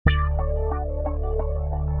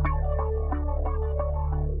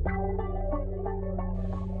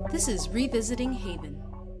This is Revisiting Haven.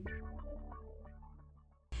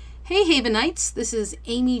 Hey Havenites, this is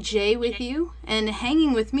Amy J with you, and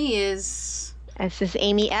hanging with me is... This is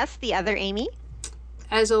Amy S., the other Amy.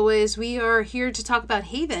 As always, we are here to talk about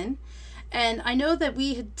Haven, and I know that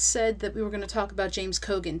we had said that we were going to talk about James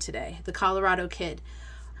Cogan today, the Colorado Kid,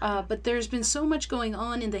 but there's been so much going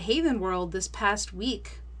on in the Haven world this past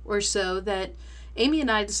week or so that Amy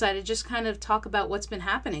and I decided just kind of talk about what's been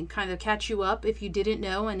happening, kind of catch you up if you didn't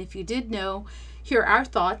know, and if you did know, hear our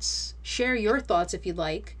thoughts, share your thoughts if you'd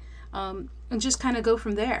like, and just kind of go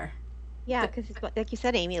from there. Yeah, because like you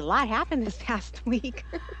said, Amy, a lot happened this past week.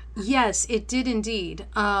 Yes, it did indeed.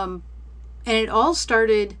 And it all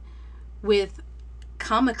started with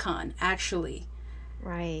Comic-Con, actually.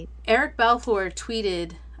 Right. Eric Balfour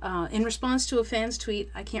tweeted, in response to a fan's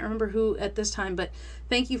tweet, I can't remember who at this time, but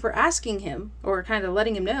thank you for asking him, or kind of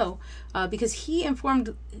letting him know, because he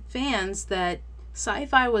informed fans that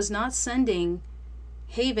Sci-Fi was not sending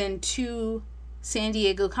Haven to San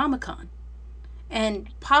Diego Comic-Con. And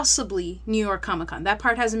possibly New York Comic-Con. That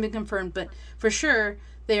part hasn't been confirmed, but for sure,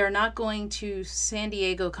 they are not going to San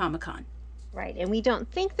Diego Comic-Con. Right, and we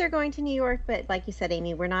don't think they're going to New York, but like you said,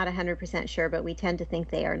 Amy, we're not 100% sure, but we tend to think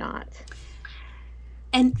they are not.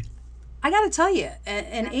 And I got to tell you,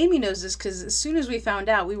 and Amy knows this because as soon as we found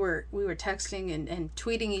out, we were texting and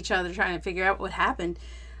tweeting each other trying to figure out what happened.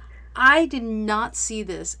 I did not see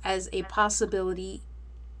this as a possibility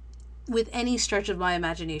with any stretch of my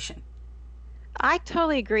imagination. I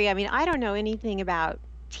totally agree. I mean, I don't know anything about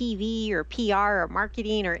TV or PR or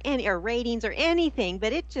marketing or ratings or anything,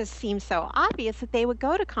 but it just seems so obvious that they would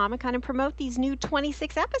go to Comic-Con and promote these new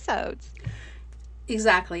 26 episodes.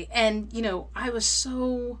 Exactly. And, I was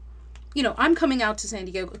so, I'm coming out to San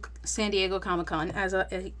Diego Comic-Con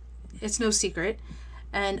it's no secret.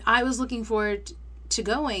 And I was looking forward to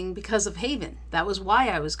going because of Haven. That was why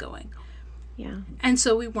I was going. Yeah. And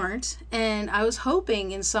so we weren't. And I was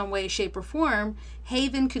hoping in some way, shape, or form,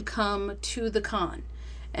 Haven could come to the con.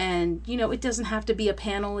 And, it doesn't have to be a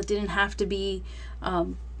panel. It didn't have to be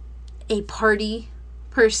a party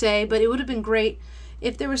per se. But it would have been great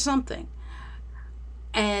if there was something.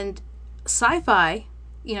 And Sci-Fi,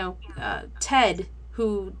 Ted,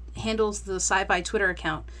 who handles the Sci-Fi Twitter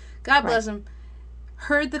account, God bless him,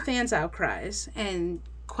 heard the fans' outcries and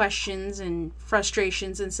questions and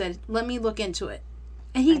frustrations and said, let me look into it.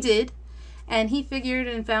 And he did. And he figured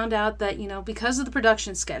and found out that, because of the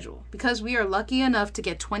production schedule, because we are lucky enough to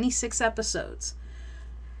get 26 episodes,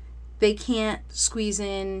 they can't squeeze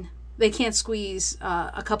a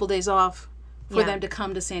couple days off for them to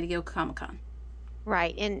come to San Diego Comic-Con.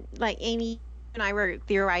 Right. And like Amy and I were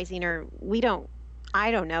theorizing,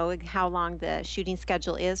 I don't know how long the shooting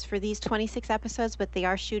schedule is for these 26 episodes, but they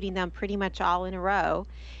are shooting them pretty much all in a row.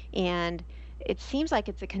 And it seems like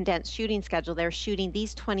it's a condensed shooting schedule. They're shooting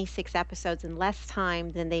these 26 episodes in less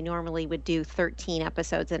time than they normally would do 13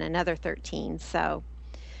 episodes in another 13. So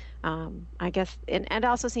I guess, and it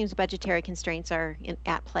also seems budgetary constraints are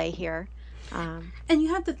at play here. And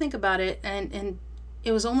you have to think about it, and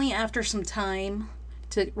it was only after some time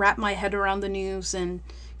to wrap my head around the news and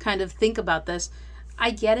kind of think about this. I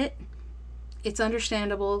get it. It's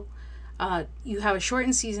understandable. You have a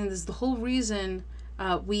shortened season. This is the whole reason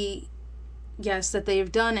that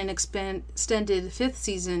they've done an extended fifth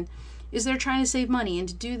season is they're trying to save money. And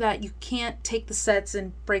to do that, you can't take the sets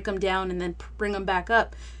and break them down and then bring them back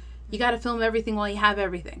up. You got to film everything while you have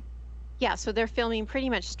everything. Yeah, so they're filming pretty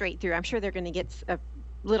much straight through. I'm sure they're going to get a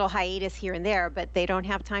little hiatus here and there, but they don't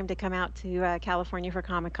have time to come out to California for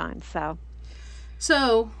Comic-Con.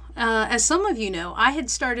 So, as some of you know, I had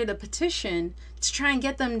started a petition to try and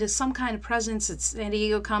get them to some kind of presence at San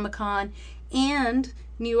Diego Comic-Con and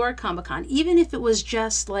New York Comic-Con, even if it was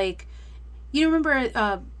just like, you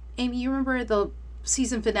remember, Amy, you remember the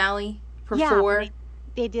season finale for 4?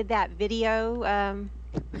 They did that video.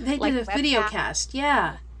 They did a video cast,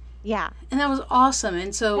 yeah. Yeah. And that was awesome.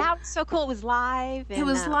 And so that was so cool. It was live. It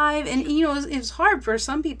was live. And, it was hard for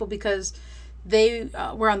some people because they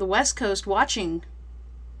were on the West Coast watching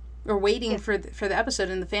or waiting for the episode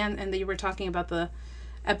and they were talking about the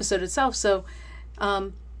episode itself. So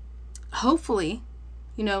hopefully,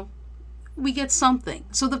 we get something.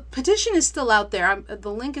 So the petition is still out there.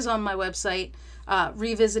 The link is on my website,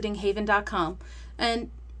 revisitinghaven.com.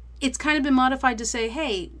 And it's kind of been modified to say,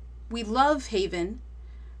 hey, we love Haven.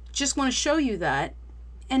 Just want to show you that,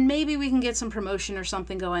 and maybe we can get some promotion or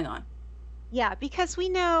something going on. Yeah, because we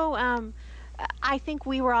know I think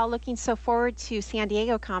we were all looking so forward to San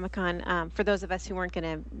Diego Comic-Con, for those of us who weren't going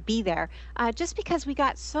to be there, just because we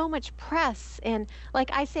got so much press and,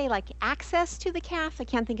 like I say, like access to the cast. I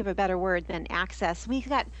can't think of a better word than access. We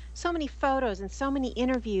got so many photos and so many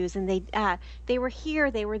interviews, and they were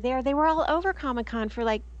here, they were there, they were all over Comic-Con for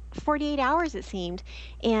like 48 hours it seemed,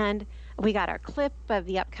 and we got our clip of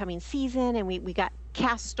the upcoming season, and we got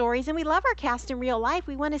cast stories, and we love our cast in real life.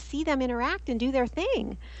 We want to see them interact and do their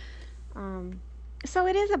thing. So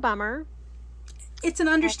it is a bummer. It's an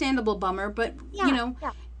understandable bummer, but Yeah.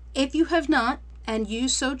 if you have not, and you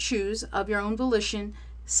so choose of your own volition,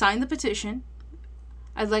 sign the petition.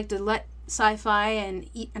 I'd like to let Sci-Fi and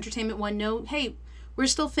Entertainment One know, hey, we're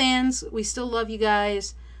still fans. We still love you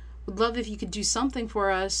guys. Would love if you could do something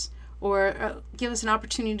for us, or give us an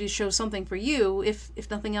opportunity to show something for you.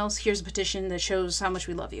 If nothing else, here's a petition that shows how much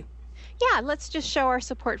we love you. Yeah, let's just show our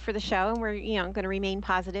support for the show, and we're, going to remain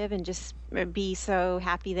positive and just be so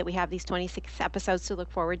happy that we have these 26 episodes to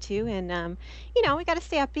look forward to. And we got to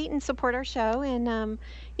stay upbeat and support our show. And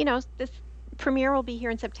this premiere will be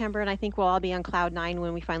here in September, and I think we'll all be on cloud nine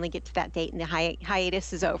when we finally get to that date and the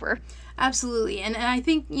hiatus is over. Absolutely. And I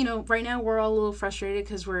think, right now we're all a little frustrated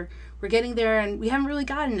because we're getting there and we haven't really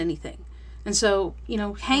gotten anything. And so,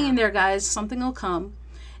 hang in there, guys. Something will come.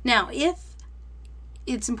 Now,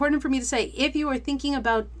 it's important for me to say, if you are thinking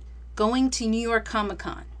about going to New York Comic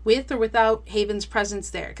Con with or without Haven's presence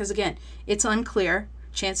there, because again, it's unclear.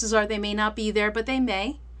 Chances are they may not be there, but they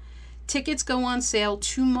may. Tickets go on sale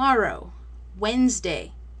tomorrow,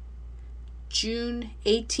 Wednesday, June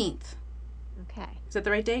 18th. Okay. Is that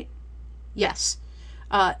the right date? Yes.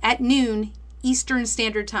 At noon Eastern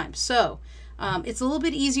Standard Time. So it's a little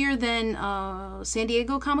bit easier than San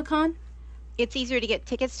Diego Comic Con. It's easier to get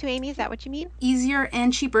tickets to, Amy? Is that what you mean? Easier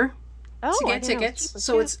and cheaper to get I didn't know it was tickets. cheaper,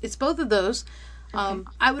 So too. it's both of those. Okay.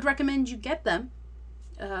 I would recommend you get them.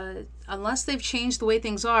 Unless they've changed the way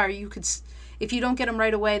things are, if you don't get them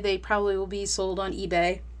right away, they probably will be sold on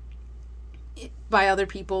eBay by other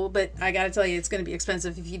people. But I got to tell you, it's going to be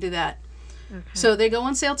expensive if you do that. Okay. So they go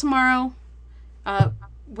on sale tomorrow,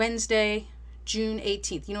 Wednesday, June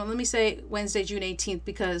 18th. Let me say Wednesday, June 18th,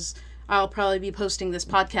 because I'll probably be posting this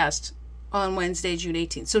podcast on Wednesday, June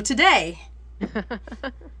 18th. So today,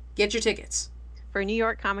 get your tickets. For New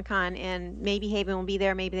York Comic Con, and maybe Haven will be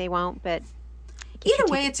there, maybe they won't, but get Either your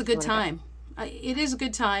way, tickets it's a if you good wanna go. time. It is a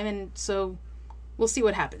good time, and so we'll see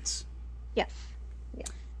what happens. Yes.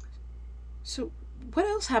 So what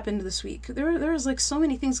else happened this week? There was like so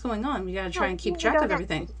many things going on. We got to try and keep we track don't of have-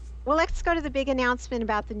 everything. Well, let's go to the big announcement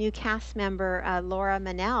about the new cast member, Laura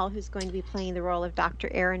Manel, who's going to be playing the role of Dr.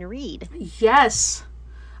 Aaron Reed. Yes.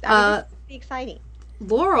 This is pretty exciting.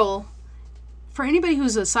 Laurel, for anybody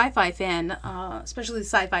who's a sci-fi fan, especially the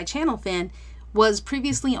Sci-Fi Channel fan, was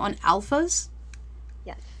previously on Alphas.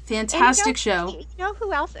 Yes. Fantastic And show. You know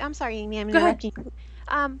who else? I'm sorry, Amy, I'm Go ahead.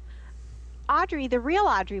 interrupting. Audrey, the real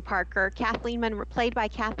Audrey Parker, played by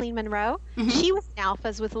Kathleen Monroe, she was in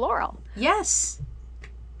Alphas with Laurel. Yes.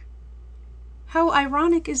 How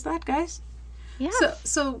ironic is that, guys? Yeah.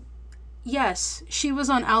 So yes, she was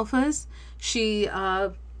on Alphas. She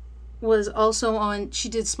was also she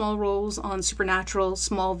did small roles on Supernatural,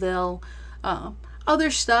 Smallville,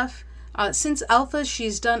 other stuff. Since Alphas,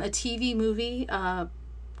 she's done a TV movie.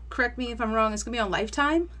 Correct me if I'm wrong, it's going to be on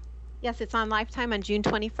Lifetime? Yes, it's on Lifetime on June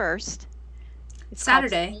 21st. It's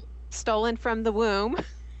Saturday. called Stolen from the Womb.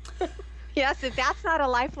 Yes, if that's not a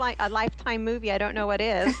Lifetime movie, I don't know what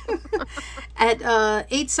is. At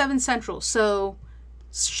 8/7 Central. So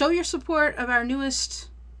show your support of our newest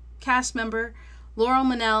cast member, Laurel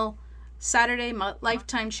Manel, Saturday,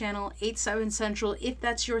 Lifetime channel, 8/7 Central, if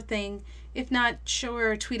that's your thing. If not, show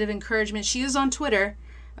her a tweet of encouragement. She is on Twitter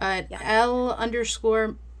at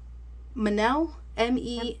L_Manel, MENNELL.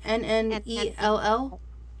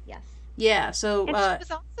 Yes. Yeah, so And she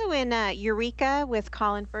was also in Eureka with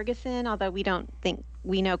Colin Ferguson, although we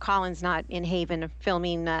know Colin's not in Haven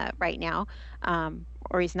filming right now,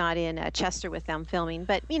 or he's not in Chester with them filming.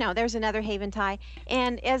 But, there's another Haven tie.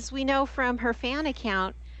 And as we know from her fan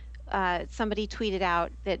account, somebody tweeted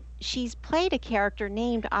out that she's played a character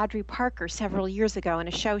named Audrey Parker several years ago in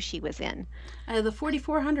a show she was in. the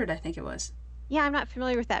 4400, I think it was. Yeah, I'm not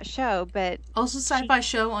familiar with that show, but... Also Sci-Fi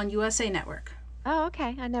Show on USA Network. Oh,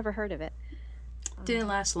 okay. I never heard of it. Didn't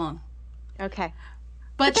last long. Okay.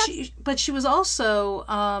 But she was also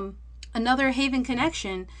another Haven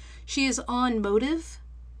connection. She is on Motive.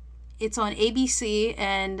 It's on ABC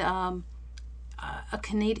and a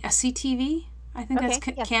CTV. I think that's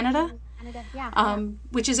Yes, Canada. Canada. Yeah.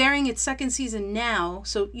 Which is airing its second season now.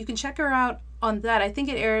 So you can check her out on that. I think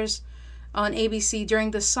it airs on ABC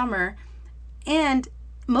during the summer. And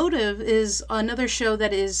Motive is another show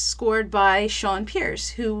that is scored by Sean Pierce,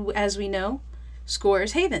 who, as we know,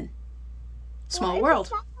 scores Haven. Small World.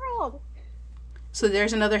 Small World. So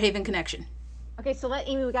there's another Haven connection. Okay, so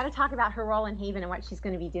Amy, we got to talk about her role in Haven and what she's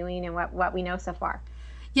going to be doing and what we know so far.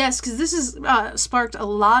 Yes, because this has sparked a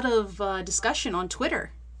lot of discussion on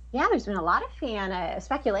Twitter. Yeah, there's been a lot of fan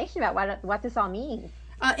speculation about what this all means.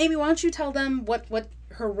 Amy, why don't you tell them what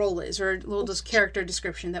her role is, or a little character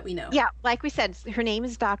description that we know? Yeah, like we said, her name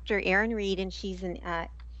is Dr. Erin Reed, and she's an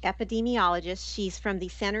epidemiologist. She's from the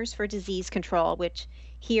Centers for Disease Control, which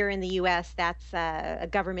here in the U.S., that's a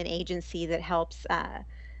government agency that helps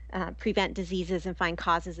prevent diseases and find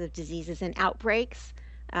causes of diseases and outbreaks.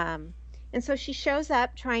 And so she shows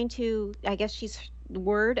up trying to, I guess she's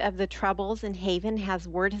word of the troubles in Haven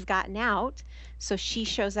word has gotten out. So she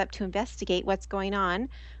shows up to investigate what's going on,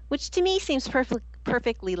 which to me seems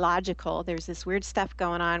perfectly logical. There's this weird stuff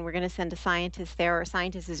going on. We're going to send a scientist there, or a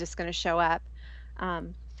scientist is just going to show up.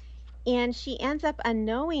 And she ends up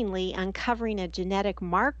unknowingly uncovering a genetic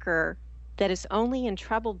marker that is only in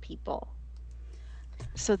troubled people.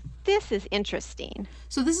 So this is interesting.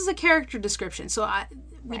 So this is a character description. So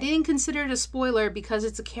we didn't consider it a spoiler because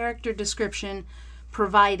it's a character description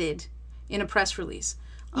provided in a press release.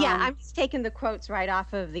 Yeah, I'm just taking the quotes right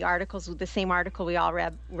off of the articles, the same article we all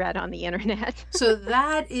read on the internet. So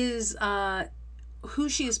that is who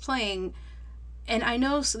she is playing. And I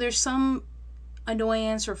know there's some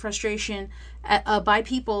annoyance or frustration by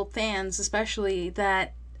people, fans especially,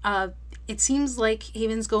 that it seems like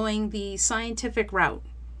Haven's going the scientific route.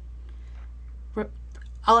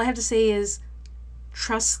 All I have to say is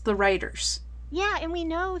trust the writers. Yeah, and we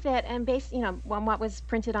know that, and based, on what was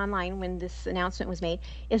printed online when this announcement was made,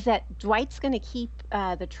 is that Dwight's going to keep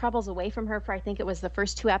the troubles away from her for, I think it was the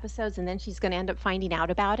first 2 episodes, and then she's going to end up finding out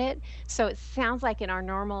about it. So it sounds like in our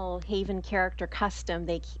normal Haven character custom,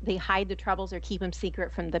 they hide the troubles or keep them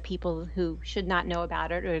secret from the people who should not know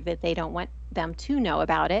about it, or that they don't want them to know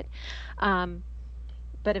about it.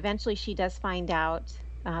 But eventually she does find out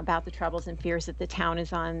about the troubles and fears that the town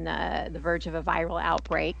is on the verge of a viral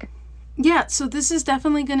outbreak. Yeah, so this is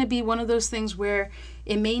definitely going to be one of those things where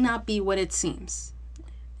it may not be what it seems.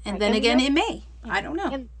 And then again, it may. I don't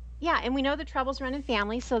know. And we know the troubles run in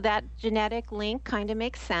families, so that genetic link kind of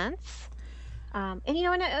makes sense. And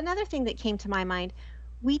another thing that came to my mind,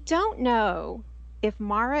 we don't know if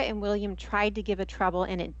Mara and William tried to give a trouble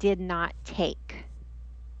and it did not take.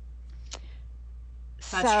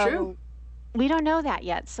 That's true. We don't know that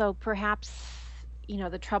yet. So perhaps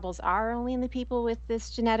the troubles are only in the people with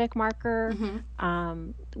this genetic marker.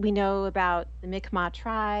 Mm-hmm. We know about the Mi'kmaq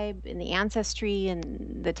tribe and the ancestry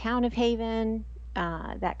in the town of Haven.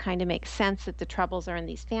 That kind of makes sense that the troubles are in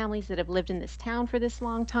these families that have lived in this town for this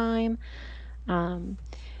long time.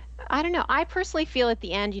 I don't know. I personally feel at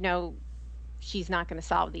the end, she's not going to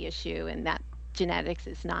solve the issue and that genetics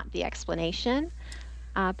is not the explanation.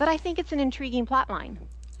 But I think it's an intriguing plot line.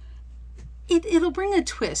 It'll bring a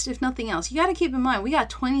twist, if nothing else. You got to keep in mind, we got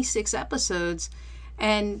 26 episodes,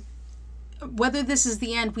 and whether this is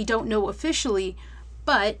the end, we don't know officially,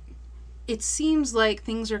 but it seems like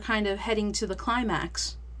things are kind of heading to the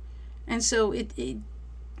climax. And so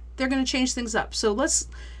they're going to change things up. So let's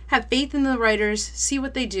have faith in the writers, see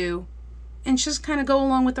what they do, and just kind of go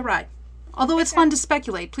along with the ride. Although it's fun to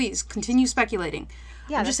speculate, please continue speculating.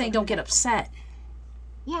 Yeah, I'm just saying don't get upset.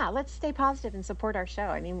 Yeah, let's stay positive and support our show.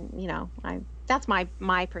 I mean, that's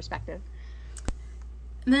my perspective.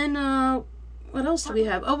 And then, what else do we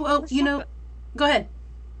have? Go ahead.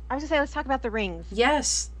 I was going to say, let's talk about the rings.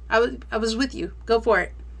 Yes, I was with you. Go for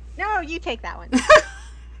it. No, you take that one.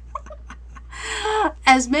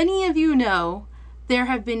 As many of you know, there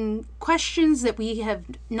have been questions that we have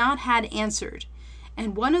not had answered.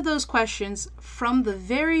 And one of those questions from the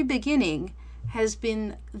very beginning has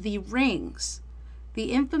been the rings.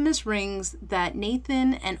 The infamous rings that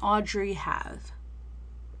Nathan and Audrey have.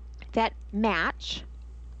 That match.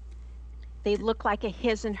 They look like a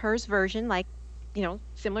his and hers version, like,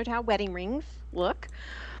 similar to how wedding rings look.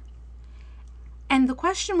 And the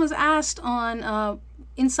question was asked on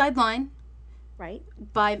Inside Line. Right.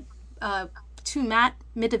 By to Matt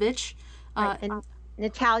Mitovich. Right. And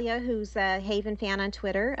Natalia, who's a Haven fan on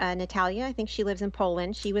Twitter. Natalia, I think she lives in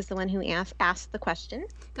Poland. She was the one who asked the question.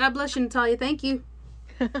 God bless you, Natalia. Thank you.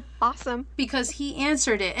 Awesome. Because he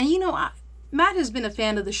answered it. And Matt has been a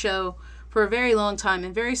fan of the show for a very long time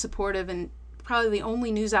and very supportive, and probably the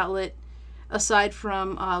only news outlet aside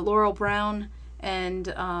from Laurel Brown and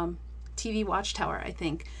TV Watchtower, I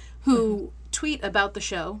think, who tweet about the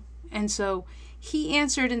show. And so he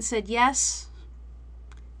answered and said, yes,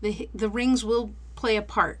 the rings will play a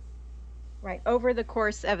part Right. Over the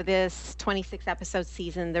course of this 26 episode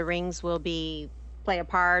season, the rings will be play a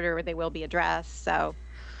part or they will be addressed. So,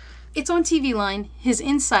 It's on TV Line, his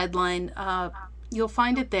Inside Line. You'll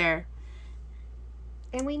find it there.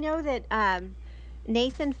 and we know that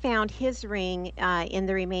Nathan found his ring in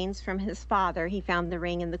the remains from his father. He found the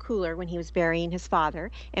ring in the cooler when he was burying his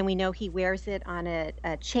father. And we know he wears it on a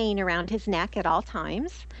chain around his neck at all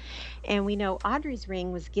times. And we know Audrey's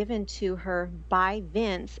ring was given to her by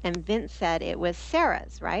Vince, and Vince said it was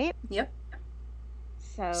Sarah's, right? Yep.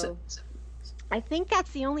 So I think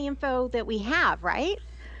that's the only info that we have, right?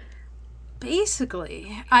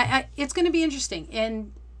 Basically, it's going to be interesting.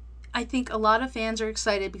 And I think a lot of fans are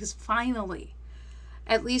excited because finally,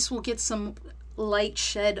 at least we'll get some light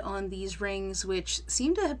shed on these rings, which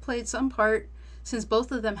seem to have played some part since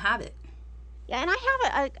both of them have it. Yeah, and I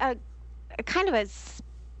have a kind of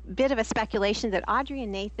bit of a speculation that Audrey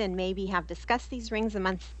and Nathan maybe have discussed these rings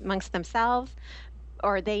amongst themselves,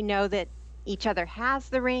 or they know that each other has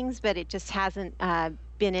the rings, but it just hasn't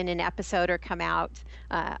been in an episode or come out,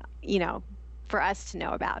 for us to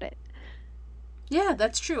know about it. Yeah,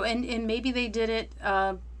 that's true. And maybe they did it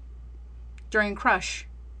during Crush.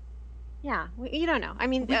 Yeah, you don't know. I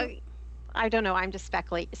mean, I don't know. I'm just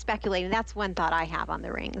speculating. That's one thought I have on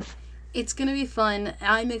the rings. It's going to be fun.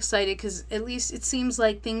 I'm excited because at least it seems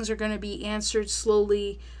like things are going to be answered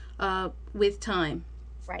slowly with time.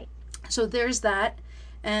 Right. So there's that.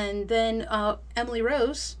 And then Emily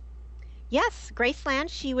Rose. Yes, Graceland.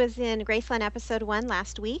 She was in Graceland episode 1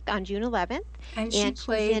 last week on June 11th. And she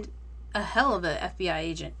played a hell of a FBI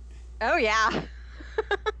agent. Oh, yeah.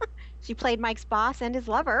 She played Mike's boss and his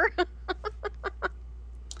lover.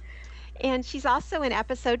 And she's also in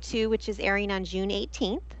episode 2, which is airing on June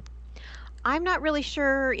 18th. I'm not really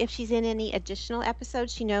sure if she's in any additional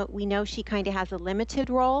episodes. We know she kind of has a limited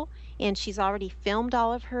role, and she's already filmed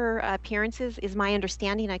all of her appearances, is my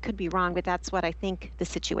understanding. I could be wrong, but that's what I think the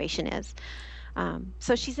situation is.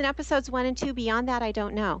 So she's in episodes 1 and 2. Beyond that, I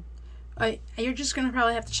don't know. You're just going to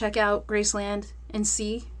probably have to check out Graceland and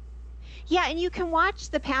see. Yeah, and you can watch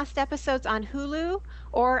the past episodes on Hulu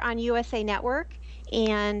or on USA Network.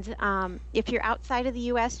 And if you're outside of the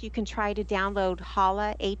U.S., you can try to download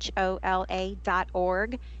HOLA,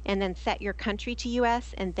 HOLA.org, and then set your country to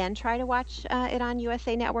U.S. and then try to watch it on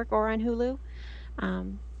USA Network or on Hulu.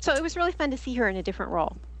 So it was really fun to see her in a different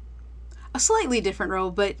role. A slightly different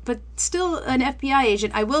role, but still an FBI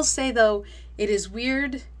agent. I will say, though, it is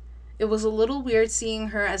weird. It was a little weird seeing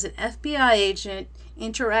her as an FBI agent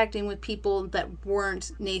interacting with people that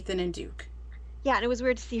weren't Nathan and Duke. Yeah, and it was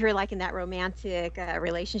weird to see her like in that romantic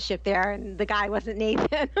relationship there, and the guy wasn't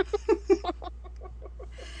Nathan.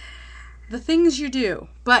 The things you do,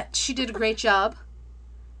 but she did a great job.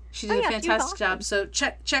 She did a fantastic job. So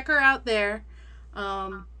check her out there.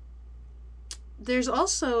 There's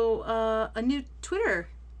also a new Twitter.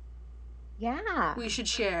 Yeah, we should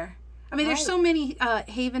share. I mean, there's so many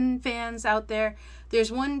Haven fans out there.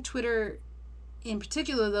 There's one Twitter in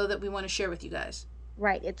particular, though, that we want to share with you guys.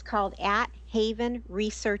 Right. It's called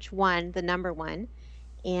 @HavenResearch1, the number 1.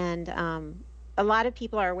 And a lot of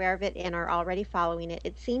people are aware of it and are already following it.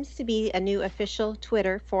 It seems to be a new official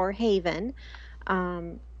Twitter for Haven.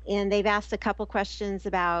 And they've asked a couple questions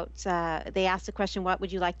about, they asked the question, what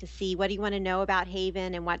would you like to see? What do you want to know about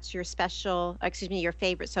Haven? And what's your your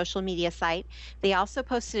favorite social media site? They also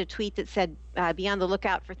posted a tweet that said, be on the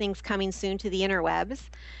lookout for things coming soon to the interwebs.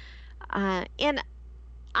 And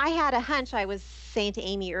I had a hunch, I was saying to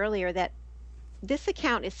Amy earlier, that this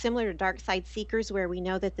account is similar to Dark Side Seekers, where we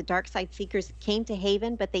know that the Dark Side Seekers came to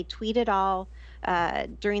Haven, but they tweeted all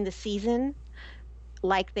during the season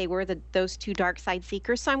like they were those two Dark Side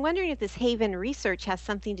Seekers. So I'm wondering if this Haven research has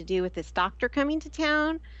something to do with this doctor coming to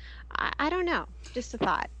town. I don't know. Just a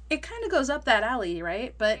thought. It kind of goes up that alley,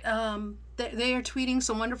 right? But they are tweeting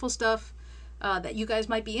some wonderful stuff that you guys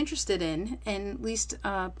might be interested in, and at least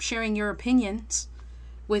sharing your opinions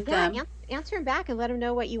with them. Answer them back and let them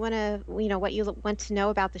know what you want to know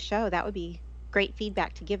about the show. That would be great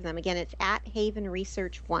feedback to give them. Again, it's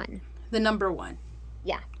 @HavenResearch1. The number 1.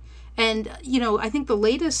 Yeah. And, I think the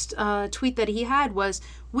latest tweet that he had was,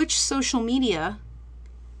 which social media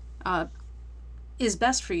is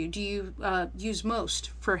best for you? Do you use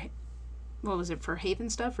most for, for Haven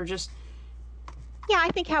stuff or just... Yeah,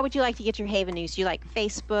 I think how would you like to get your Haven news? Do you like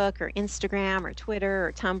Facebook or Instagram or Twitter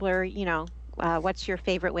or Tumblr? What's your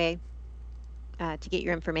favorite way to get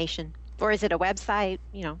your information? Or is it a website?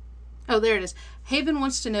 Oh, there it is. Haven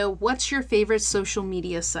wants to know, what's your favorite social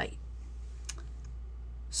media site?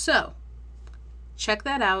 So, check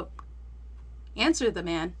that out. Answer the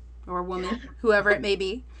man or woman, whoever it may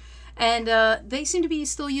be. And they seem to be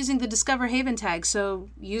still using the Discover Haven tag, so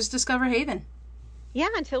use Discover Haven. Yeah,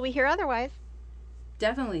 until we hear otherwise.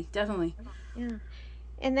 Definitely, definitely. Yeah.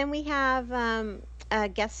 And then we have a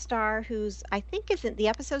guest star who's, I think, isn't the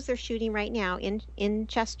episodes they're shooting right now in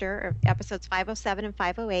Chester, or episodes 507 and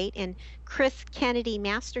 508. And Chris Kennedy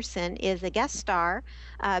Masterson is a guest star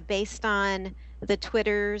based on the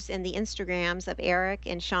Twitters and the Instagrams of Eric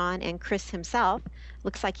and Sean and Chris himself.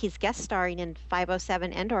 Looks like he's guest starring in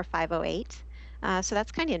 507 and or 508. So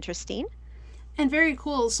that's kind of interesting. And very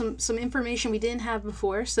cool, some information we didn't have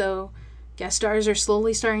before, so guest stars are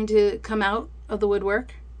slowly starting to come out of the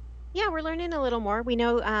woodwork. Yeah, we're learning a little more. We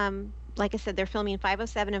know, like I said, they're filming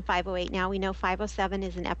 507 and 508 now. We know 507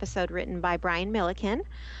 is an episode written by Brian Milliken.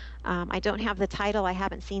 I don't have the title. I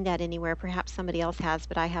haven't seen that anywhere. Perhaps somebody else has,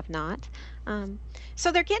 but I have not.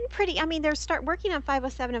 So they're getting pretty, I mean, they're start working on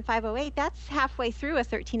 507 and 508. That's halfway through a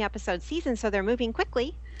 13-episode season, so they're moving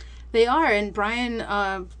quickly. They are, and Brian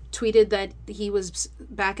tweeted that he was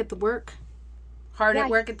back at the work, hard at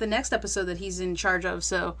work at the next episode that he's in charge of,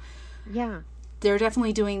 so yeah, they're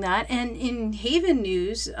definitely doing that. And in Haven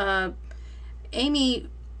news, Amy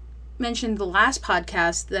mentioned the last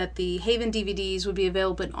podcast that the Haven DVDs would be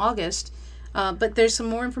available in August, but there's some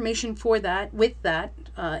more information for that. With that,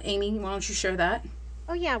 Amy, why don't you share that?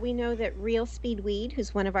 Oh yeah, we know that Real Speed Weed,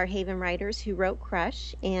 who's one of our Haven writers who wrote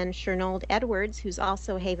Crush, and Chernold Edwards, who's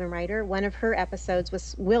also a Haven writer, one of her episodes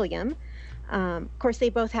was William. Of course, they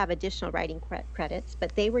both have additional writing credits,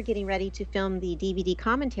 but they were getting ready to film the DVD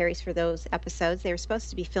commentaries for those episodes. They were supposed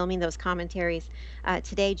to be filming those commentaries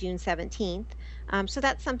today, June 17th. So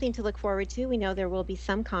that's something to look forward to. We know there will be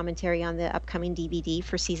some commentary on the upcoming DVD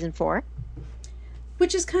for season 4.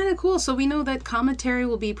 Which is kind of cool. So we know that commentary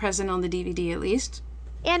will be present on the DVD at least.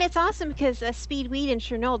 And it's awesome because Speedweed and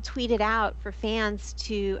Chernold tweeted out for fans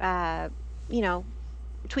to,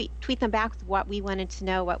 tweet them back with what we wanted to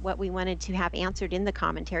know, what we wanted to have answered in the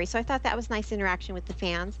commentary. So I thought that was nice interaction with the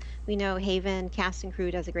fans. We know Haven cast and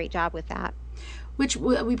crew does a great job with that. Which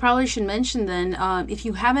we probably should mention then, if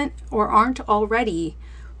you haven't or aren't already,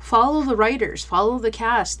 follow the writers, follow the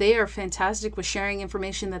cast. They are fantastic with sharing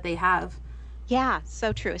information that they have. Yeah,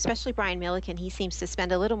 so true. Especially Brian Milliken. He seems to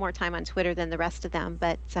spend a little more time on Twitter than the rest of them.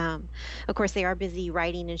 But of course, they are busy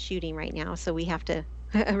writing and shooting right now, so we have to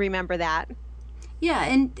remember that. Yeah,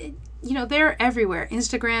 and they're everywhere.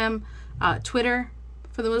 Instagram, Twitter,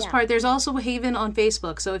 for the most part. There's also Haven on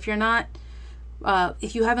Facebook. So if you're not,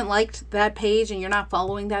 if you haven't liked that page and you're not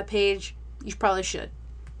following that page, you probably should.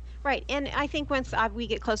 Right, and I think once we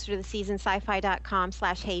get closer to the season,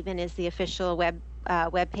 sci-fi.com/Haven is the official web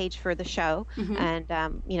page for the show, and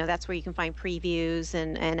that's where you can find previews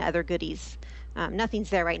and other goodies.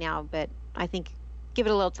 Nothing's there right now, but I think give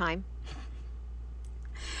it a little time.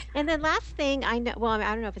 And then last thing, I know, well,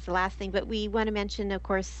 I don't know if it's the last thing, but we want to mention, of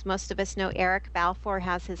course, most of us know Eric Balfour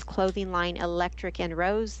has his clothing line Electric and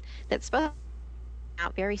Rose that's supposed to come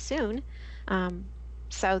out very soon.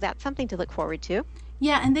 So that's something to look forward to.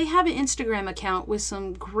 Yeah, and they have an Instagram account with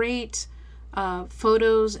some great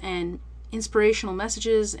photos and inspirational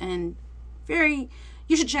messages, and you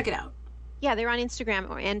should check it out. Yeah, they're on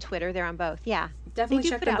Instagram and Twitter. They're on both. Yeah, definitely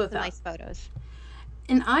check them both out. Nice photos.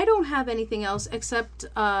 And I don't have anything else except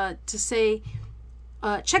to say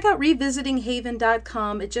check out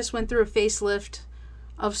revisitinghaven.com. It just went through a facelift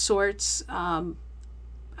of sorts.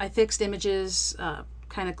 I fixed images,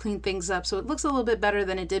 kind of cleaned things up, so it looks a little bit better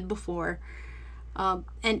than it did before.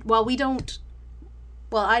 And while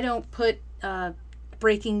I don't put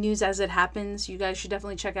breaking news as it happens, you guys should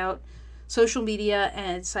definitely check out social media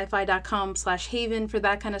and sci-fi.com/Haven for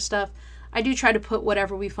that kind of stuff. I do try to put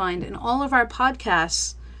whatever we find, and all of our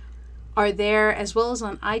podcasts are there as well as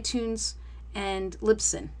on iTunes and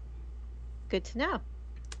Libsyn. Good to know.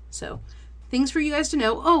 So, things for you guys to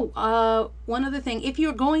know. Oh, one other thing. If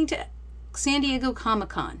you're going to San Diego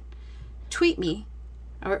Comic-Con, tweet me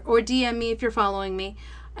or DM me if you're following me,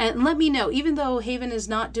 and let me know. Even though Haven is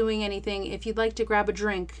not doing anything, if you'd like to grab a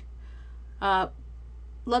drink, love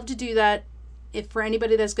to do that. If for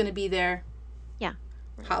anybody that's going to be there, yeah,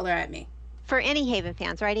 holler at me. For any Haven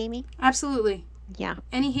fans, right, Amy? Absolutely. Yeah.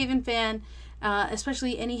 Any Haven fan,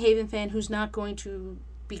 especially any Haven fan who's not going to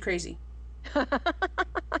be crazy.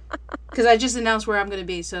 Because I just announced where I'm going to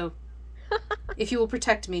be, so if you will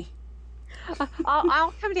protect me.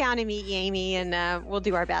 I'll come down and meet you, Amy, and we'll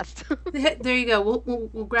do our best. There you go.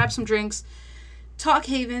 We'll grab some drinks, talk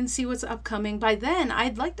Haven, see what's upcoming. By then, I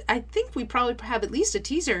think we probably have at least a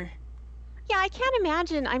teaser. Yeah, I can't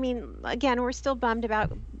imagine. I mean, again, we're still bummed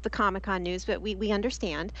about the Comic-Con news, but we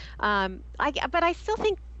understand. But I still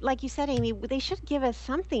think like you said, Amy, they should give us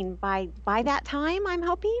something by that time, I'm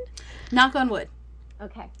hoping. Knock on wood.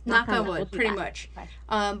 Okay. Knock on wood, we'll do pretty that. much. Okay.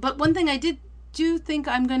 But one thing I do think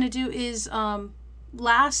I'm going to do is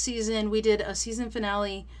last season we did a season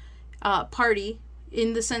finale party,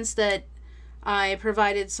 in the sense that I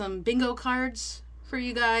provided some bingo cards for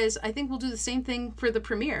you guys. I think we'll do the same thing for the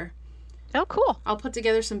premiere. Oh, cool. I'll put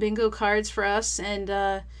together some bingo cards for us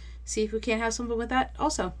and see if we can't have something with that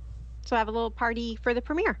also. So have a little party for the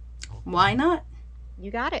premiere. Why not? You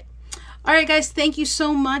got it. All right, guys, thank you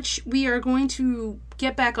so much. We are going to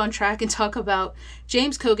get back on track and talk about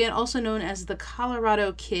James Cogan, also known as the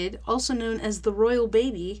Colorado Kid, also known as the Royal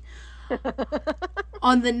Baby,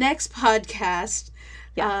 on the next podcast,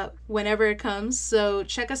 whenever it comes. So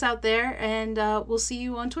check us out there, and we'll see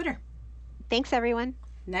you on Twitter. Thanks, everyone.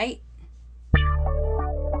 Night.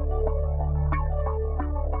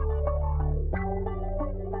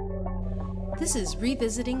 This is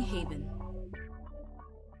Revisiting Haven.